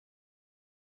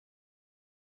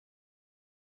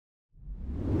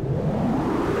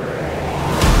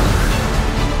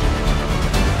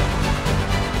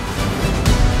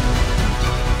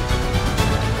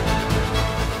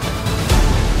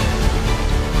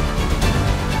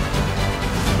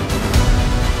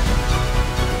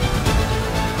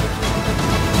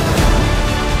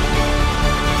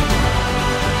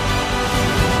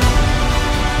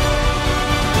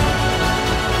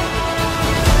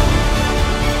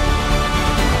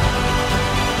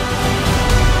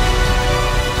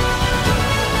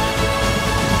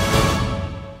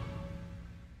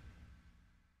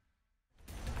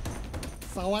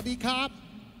วัสดีครับ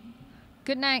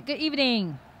Good night, good evening.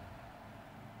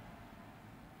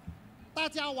 大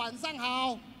家晚上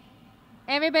好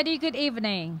Everybody, good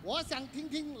evening. 我想听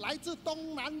听来自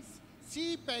东南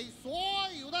西北所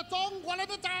有的中国人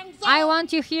的掌声。 I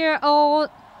want to hear all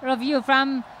of you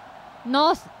from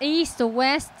north, east,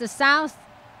 west, south,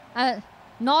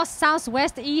 north, south,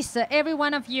 west, east, every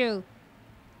one of you.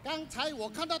 刚才我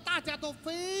看到大家都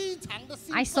非常的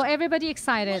兴 I 奋 saw everybody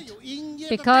excited 因为有音乐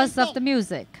的 because 带 of 动 the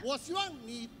music. 我希望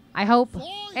你 I hope 所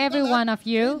有的 every 人 one of 可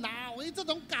以 you 拿回这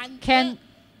种感觉 can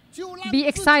就让 be 自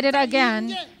己 excited 在音 again,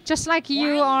 乐 just like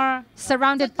you are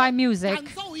surrounded by music. 感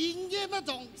受音乐那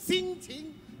种心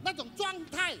情、那种状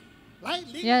态，来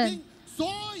聆 Yeah. 听所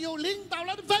有领导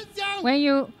人的分享。 When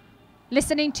you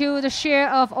listening to the share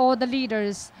of all the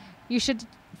leaders, you should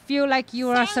feel like you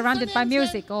are surrounded by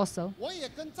music also. 我也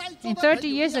跟在座 And 的朋 30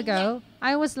友 years 一样 ago,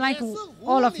 I was like 也是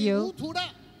all 糊 of 里糊 you. 涂的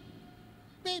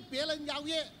被别人邀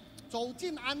约走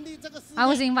进安利这个事 I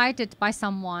was 业。 invited by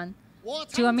someone 我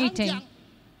to a 常常 meeting. 讲，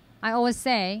 I always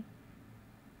say,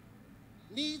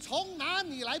 你从哪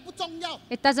里来不重要，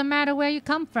 it doesn't matter where you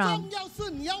come 重 from. 要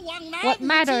是你要往哪 What 里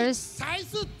matters 去才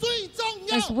是最重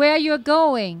要。 It's where you're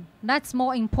going. That's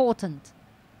more important.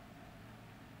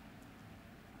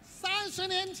 30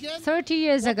年前， 30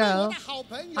 years 我被我 ago, 的好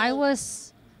朋 I 友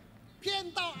was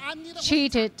骗到安利的会场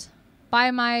cheated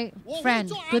by my 我会 friend,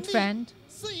 做安 good 利 friend.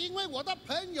 是因为我的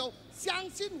朋友相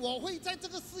信我会在这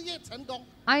个事业成功。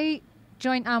 I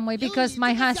joined Amway because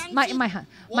my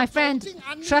friend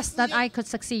trusts that I could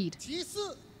succeed. 其实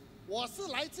我是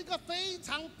来自一个非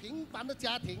常平凡的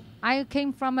家庭， I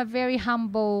came from a very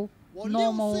humble, 我6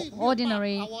 normal, 岁没有爸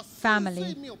ordinary 爸，我4岁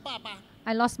family. 没有爸爸，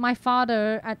 I lost my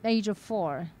father at the age of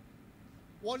 4.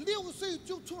 我6岁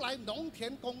就出来农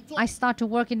田工作 I。started to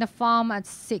work in the farm at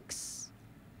 6.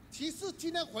 其实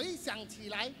今天回想起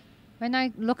来， When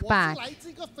I look 我是 back, 来自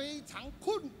一个非常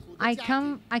困苦的 I 家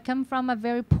庭。 come from a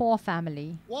very poor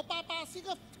family. 我爸爸是一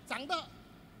个长得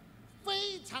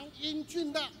非常英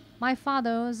俊的， My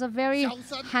father was a very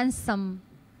handsome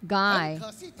很 guy,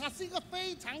 可惜他是一个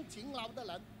非常勤劳的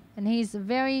人。 and he's a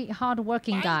very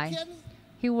hardworking 白 guy. 天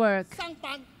He worked 上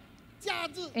班，假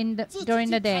日 during 自己 the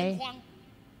去 day. 看荒。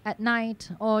 at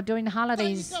night or during the 在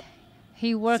一 holidays. 个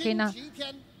He worked 星期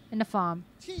天 in the farm.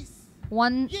 去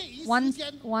One 业余 one 时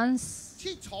间 once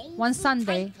去从 one 事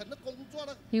Sunday, 开垦的工作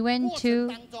的 he went 过程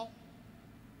to 当中，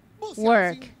不小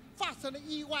work 心发生了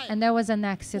意外， and there was an 躲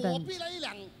accident. 避了一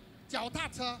辆脚踏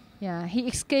车， Yeah, he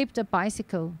escaped a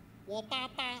bicycle 我爸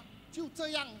爸就这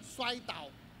样摔倒，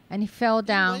 and he fell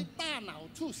因为 down 大脑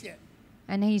出血，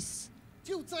 and his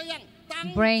就这样当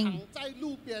brain 场在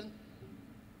路边，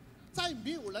在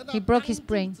没有人的 he broke his 帮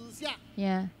助 brain. 之下，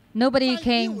 Yeah, nobody 在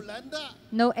没有 came, 人的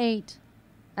no aid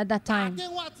at that 打 time.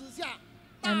 电话之下，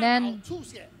大 And 脑 then 出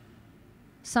血，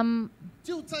 Some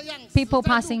就这样死 people 在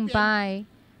路 passing 边。 by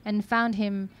and found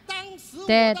him 当时我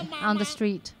dead 的妈 on 妈 the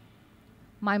street.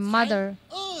 My mother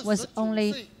才 was 29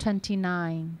 only 岁，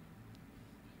 29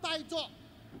带着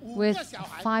5 with 个小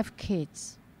孩， 5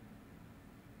 kids.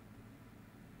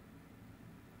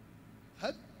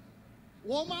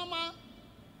 我妈妈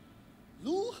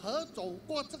如何走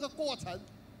过这个过程？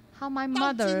 How my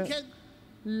到今 mother 天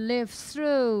lived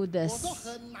through 我 this. 都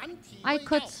很难体 I 会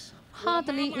could 到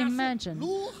hardly 我妈妈是 imagine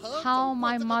如何 how 走过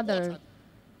my 这个过 mother 程。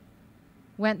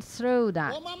 went through 我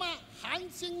that. 妈妈含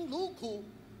辛茹苦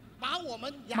把我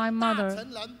们 My 养大 mother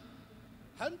成人，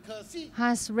很可惜，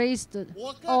 Has raised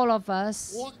我跟 all of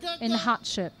us 我哥 in 哥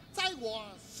hardship. 在我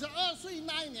12岁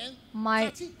那一年， My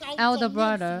他去高 elder 中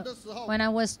念 brother, 书的时候， when I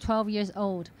was 12 years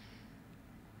old,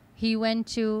 he went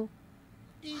to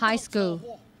遇到 high 车 school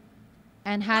祸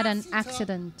and had an 巴士车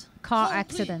accident, car 后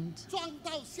退 accident. 撞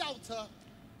到校车，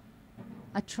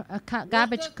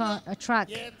 Garbage car, a truck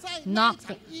也在那 knocked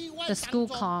场意外 the 当 school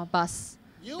中， car bus,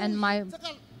 由 and 于 my 这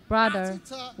个 brother 垃圾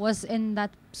车 was in that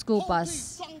school 后退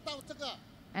bus, 撞到这个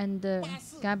and the 巴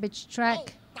士， garbage 然后 truck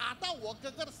打到我哥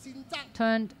哥的心脏，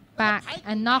 turned 那 back 个排骨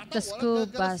and 打 knocked 到 the 我的 school 哥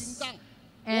哥的心 bus, 脏，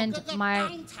 and 我哥哥 my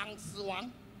当场死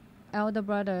亡。 elder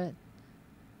brother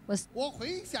was 我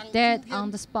回想今 dead on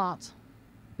天， the spot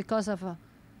because of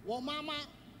我妈妈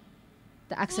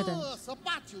the accident. 28、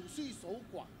9岁守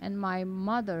寡， And my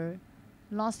mother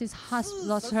lost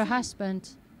her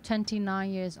husband 29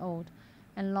 years old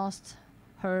and lost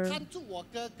her 看住我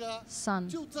哥哥 son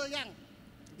就这样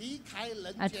离开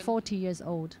人 at 间。 40 years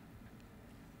old.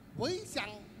 回想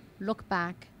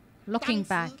Looking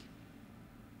当 back, 时，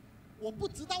我不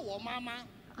知道我妈妈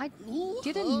I 如何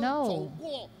didn't know 走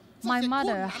过这 my 些困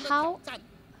mother 难的 how 挑战。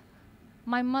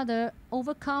 my mother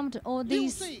overcome all 6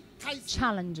 these 岁开始，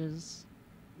 challenges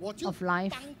我就 of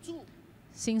life 帮助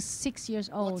Since 6 years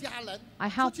我 old, 家人 I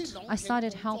出去 helped. 农 I 田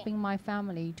started 工作 helping my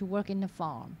family to work in the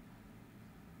farm,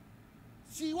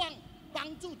 希望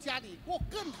帮助家里过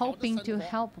更好的 hoping 生 to 活。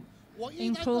 help 我遇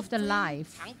到过 improve the 非 life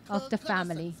常 of 苛 the 刻的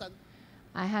family. 婶婶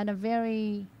I had a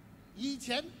very 以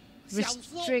前小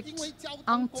时候 restrict 因为交通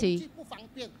auntie 工具不方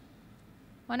便，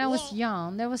 when I was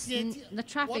young. There was 姐姐 the 我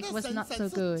traffic 的 was 婶 not 婶 so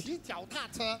是 good. 骑脚踏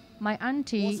车， My 我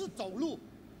auntie 是走路。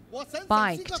我婶婶是一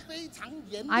biked. 个非常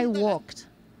严厉 I 的人。 walked.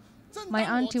 正 My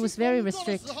当我 auntie 去 was very 工作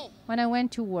的 restrict. 时候， When I went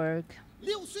to work,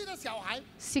 6岁的小孩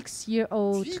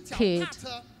 6-year-old 骑脚 kid 踏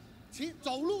车，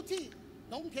走路去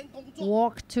农田工作。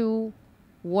 walked to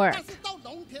但 work. 是到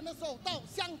农田的时候，到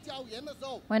橡胶园的时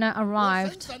候， When I 我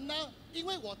arrived 婶婶呢，因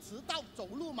为我迟到走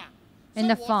路嘛， in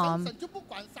所以 the 我 farm, 婶婶就不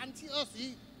管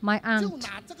3721， my 就 aunt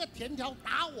拿这个田条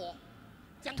打我，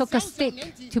讲 took 小 a 小年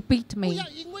stick 纪 to beat 不 me, 要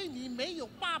因为你没有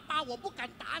爸爸，我不敢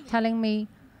打你。 telling me,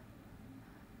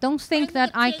 "Don't think that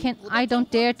I don't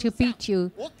dare to beat you,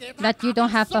 我给他 that you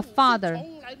don't 打 have a 15 father."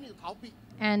 从来没有逃避。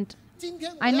 And 今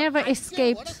天我 I 要 never 感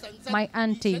谢我的 escaped 婶婶 my 以前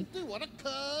auntie 对我的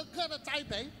苛刻的栽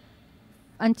培。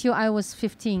 until I was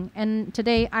 15. And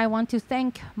today I want to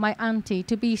thank my auntie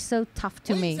to be so tough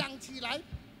to 回 me. 想起来，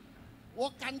我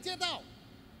感觉到，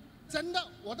真的，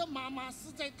我的妈妈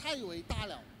实在太伟大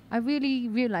了。 I really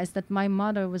realized that my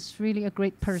mother was really a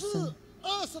great 是 person.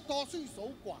 20多岁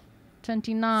守寡，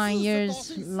 29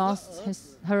 years lost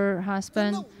her 真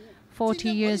husband, 的， 40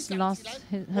今天回 years 想起 lost 来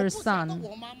her 我不晓得 son.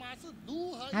 我妈妈是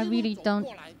如何 I 一 really 路走 don't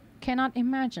过来。 cannot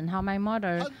imagine how my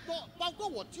mother 很多，包括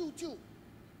我舅舅，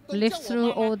都 lived 叫我 through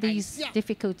妈妈 all 改 these 嫁。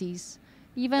 difficulties.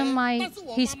 Even my 但是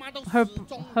我 his 妈妈都 her 始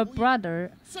终 her 如一。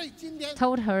 brother 所以今天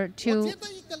told her 我 to 觉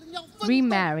得一个人要奋斗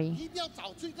remarry 一定要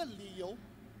找出一个理由，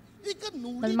一个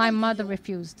努 but 力 my 的 mother 理由。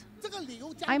 refused. 这个理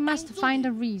由将 I 帮 must 助 find a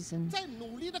你 reason 在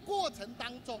努力的过程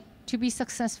当中 to be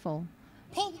successful.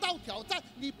 碰到挑战，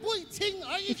你不会轻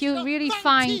而易 If 举 you 地 really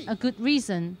放 find 弃 a。good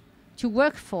reason to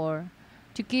work for,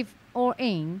 to give all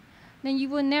in, then you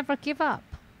will never give up.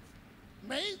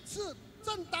 每一次，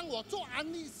正当我做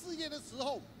安利事业的时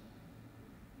候，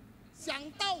想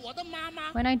到我的妈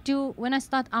妈， When I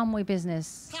start Amway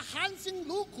business, 她含辛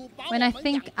茹苦把我 when 们 I 养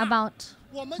think 大， about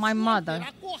我们 my 希望给 mother,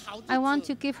 她过好日子。 I want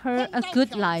to give her 碰 a 到 good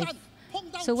挑 life. 战，碰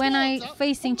到 So when I 挫折，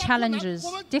 facing 碰到困难， challenges,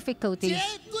 我们 difficulties, 绝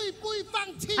对不会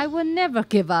放弃， I will never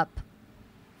give up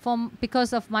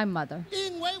because of my mother.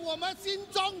 因为我们心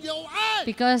中有爱。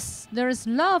 Because there is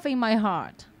love in my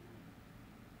heart.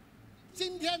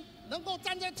 今天能够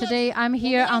站在这里， Today I'm 我们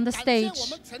here 要 on the 感谢 stage 我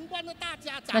们城关的大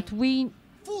家长 That we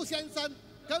傅先生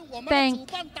跟我们 thank 的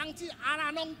主办当季阿拉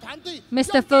弄团队 Mr. 用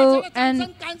大家 Fu 的掌声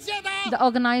and 感谢他。 the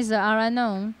organizer are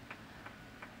unknown.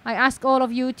 I ask all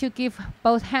of you to give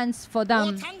both hands for 我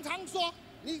them. 常常说，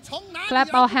你从哪里 Clap 来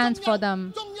our 不 hands 重 for 要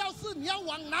them. 重要是你要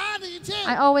往哪里去。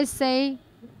 I always say,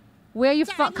 where you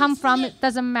come from, it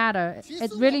doesn't matter. 其实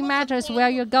It 我 really 们很 matters 多 where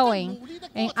人 you're 在 going 努力的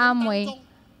in 过程当 Amway. 中，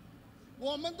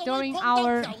我们都会 During 碰到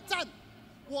our 挑战，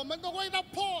我们都会到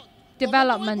破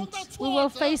development, we 我们都会碰到 will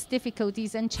挫折。 face difficulties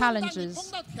and 当你碰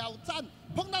challenges. 到挑战、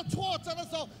碰到挫折的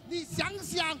时候，你想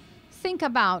想， Think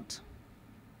about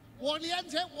我年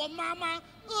前我妈妈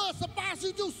28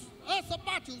岁就28、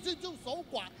9岁就守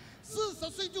寡，40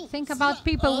岁就 think about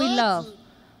people we 儿 love. 子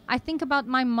I think about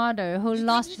my mother who 你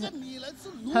看 lost 一个女人是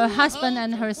如 her 何 husband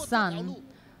and her 走过这条 son 路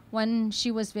when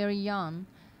she was very young.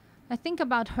 I think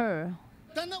about her.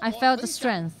 真的 I 我 felt 回 the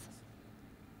想 strength.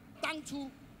 当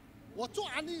初我做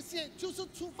安利线就是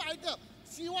出发一个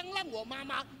希望让我妈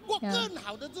妈过 Yeah. 更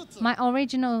好的日子。 My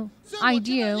original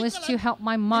idea was to help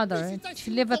my mother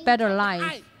to live a better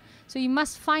life. So you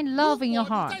must find love in your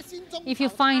heart. If you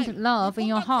find love in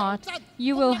your heart,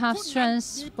 you will have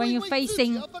strength when you're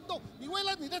facing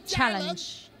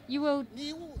challenge. You will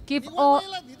give all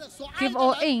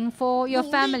in for your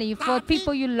family, for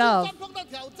people you love.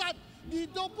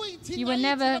 You will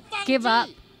never give up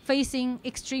facing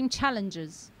extreme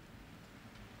challenges.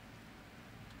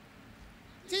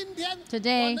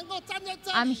 Today,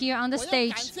 I'm here on the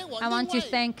stage. I want to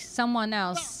thank someone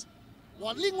else.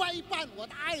 我另外一半，我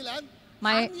的爱人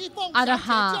My 韩玉凤 other 小姐，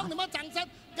 half 希望你们掌声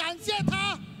感谢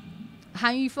她。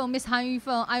 Han Yufeng, Miss Han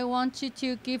Yufeng, I want you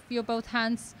to give your both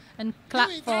hands and 因 clap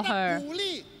为 for 她的 her. 鼓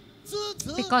励、支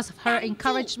持、 Because of her 帮助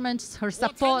encouragement, her 我才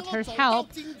support, 能够 her 走到 help,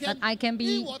 今天 that I can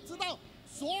因为 be 我知道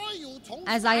所有从事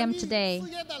as I am 安利 today.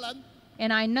 事业的人，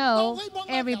 And I know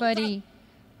everybody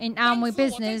in 当 Amway 时我在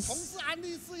从 business, 事安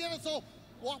利事业的时候，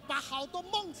我把好多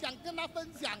梦想跟她分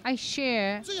享。 I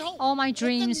share 最后 all my 我跟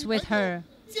dreams 女 with 朋友 her.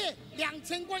 借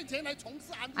2000块钱来从事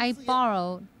安利 I 事业。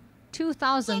 borrowed 这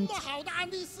 $2,000 么好的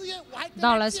安利事业，我还跟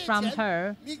她借 from 钱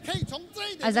her 你可以从这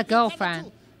一点 as a 就可以看得 girlfriend.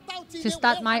 出 to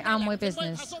start my Amway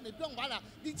business.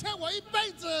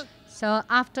 So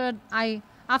after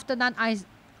that, I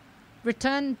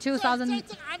returned 2,000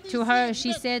 to her.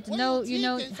 She said, "No,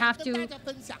 you have to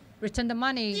return the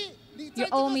money. You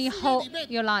owe me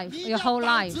your whole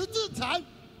life.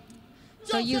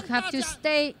 So you have to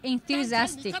stay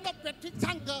enthusiastic."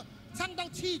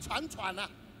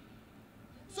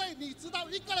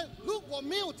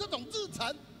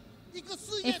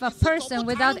 If a person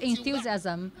without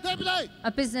enthusiasm,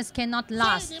 a business cannot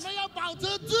last.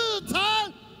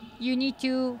 You need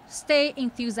to stay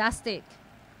enthusiastic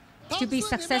to be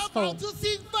successful. So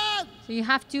you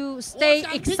have to stay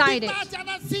excited.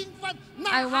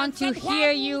 I want to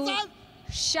hear you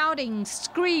shouting,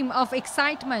 scream of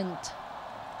excitement.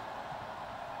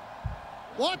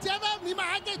 I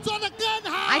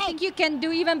think you can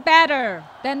do even better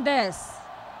than this.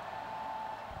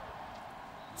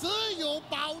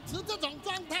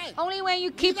 Only when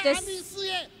you keep this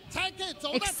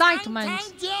excitement,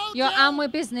 your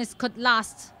Amway business could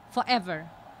last forever.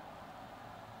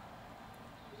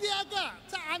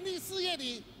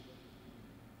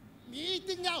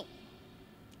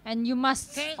 And you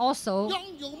must also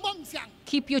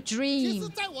keep your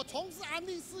dream.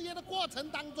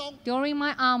 During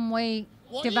my Amway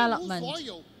development,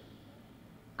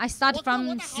 I started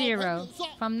from zero,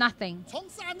 from nothing.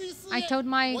 I told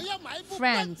my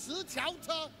friends,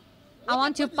 I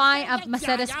want to buy a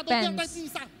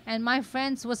Mercedes-Benz. And my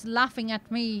friends was laughing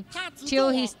at me till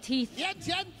his teeth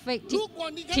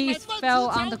fell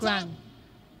on the ground.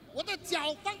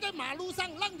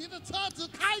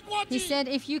 He said,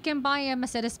 if you can buy a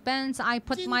Mercedes-Benz, I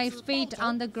put my feet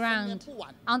on the ground,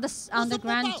 under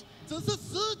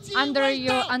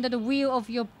the wheel of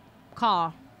your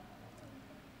car.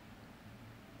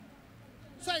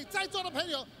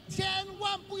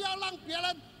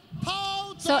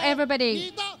 So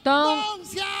everybody,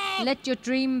 don't let your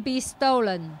dream be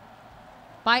stolen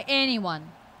by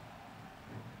anyone.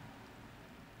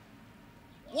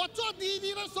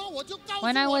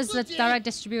 When I was a direct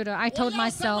distributor, I told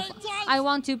myself, I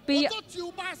want to be a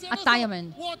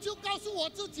diamond.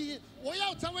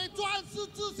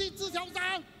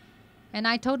 And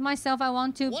I told myself I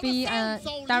want to be a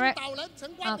direct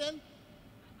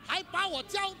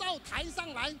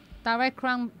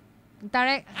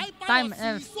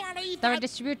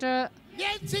distributor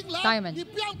diamond.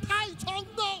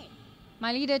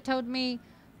 My leader told me,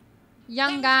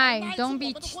 young guy, don't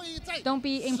be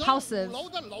impulsive.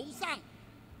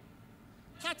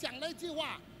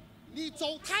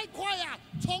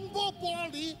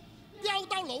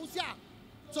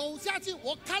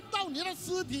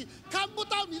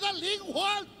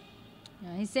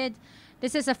 He said,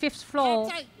 this is a 5th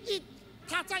floor.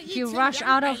 You rush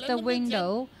out of the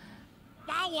window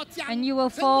and you will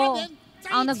fall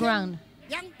on the ground.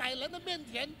 And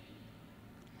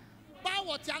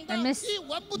that's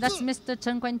Mr.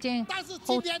 Chen Guanjian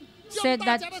who said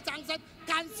that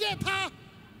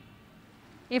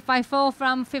if I fall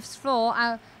from 5th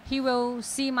floor, he will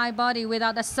see my body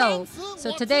without a soul.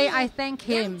 So today I thank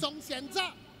him.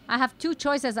 I have 2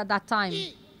 choices at that time.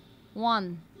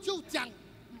 One,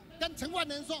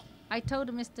 I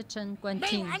told Mr. Chen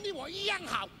Guanjian,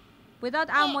 without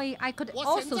Amway, I could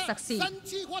also succeed.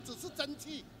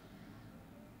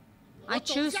 I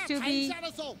choose to be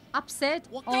upset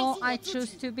or I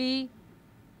choose to be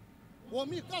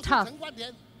tough.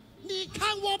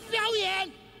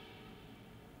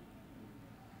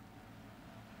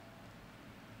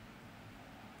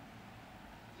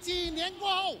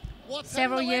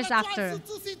 Several years after,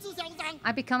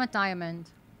 I become a diamond.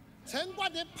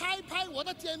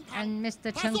 And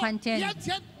Mr. Chen Guanjian,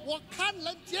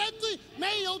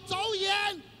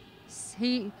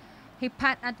 he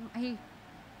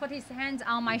put his hands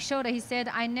on my shoulder. He said,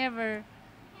 I never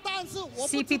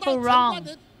see people wrong.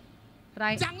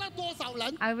 But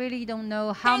I really don't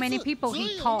know how many people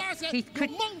he taught.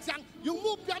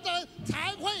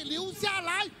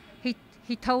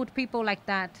 He told people like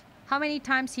that. How many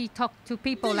times he talked to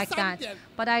people like that.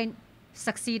 But I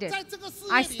succeeded.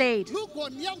 I stayed.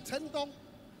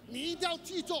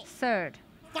 Third,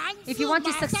 if you want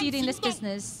to succeed in this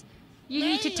business, you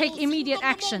need to take immediate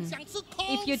action.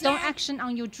 If you don't action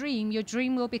on your dream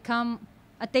will become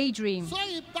a daydream.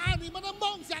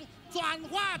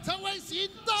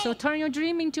 So turn your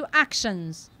dream into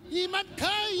actions.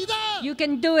 You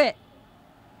can do it.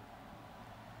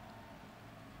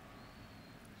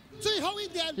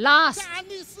 Last,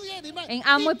 in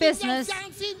Amway business,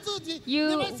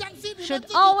 you should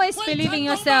always believe in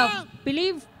yourself. Do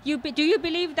you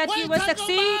believe that you will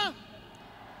succeed?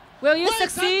 Will you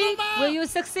succeed? Will you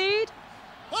succeed?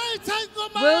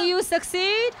 Will you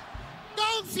succeed?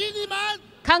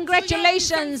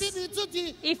 Congratulations.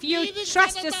 If you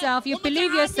trust yourself, you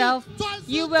believe yourself,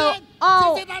 you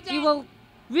will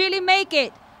really make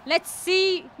it. Let's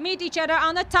meet each other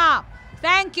on the top.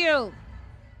 Thank you.